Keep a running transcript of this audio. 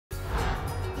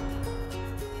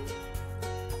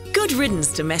Good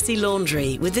riddance to messy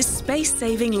laundry with this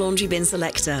space-saving laundry bin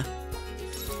selector.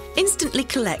 Instantly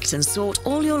collect and sort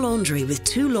all your laundry with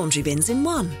 2 laundry bins in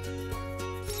one.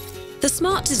 The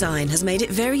smart design has made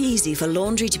it very easy for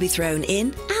laundry to be thrown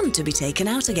in and to be taken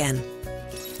out again.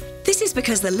 This is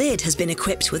because the lid has been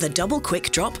equipped with a double quick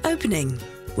drop opening,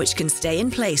 which can stay in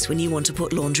place when you want to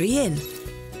put laundry in.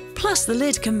 Plus, the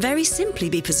lid can very simply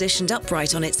be positioned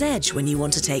upright on its edge when you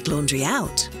want to take laundry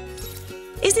out.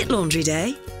 Is it laundry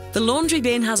day? The laundry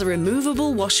bin has a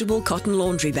removable washable cotton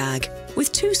laundry bag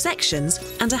with 2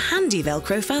 sections and a handy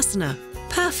velcro fastener,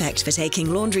 perfect for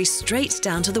taking laundry straight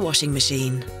down to the washing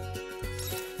machine.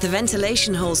 The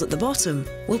ventilation holes at the bottom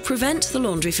will prevent the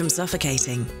laundry from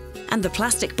suffocating, and the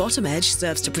plastic bottom edge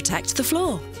serves to protect the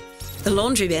floor. The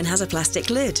laundry bin has a plastic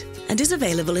lid and is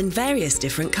available in various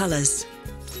different colours.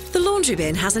 The laundry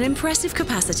bin has an impressive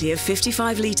capacity of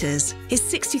 55 litres, is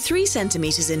 63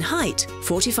 centimetres in height,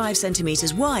 45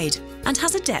 centimetres wide, and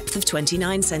has a depth of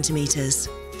 29 centimetres.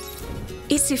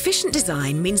 Its efficient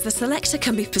design means the selector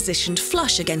can be positioned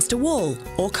flush against a wall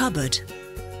or cupboard.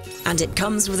 And it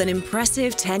comes with an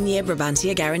impressive 10-year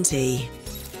Brabantia guarantee.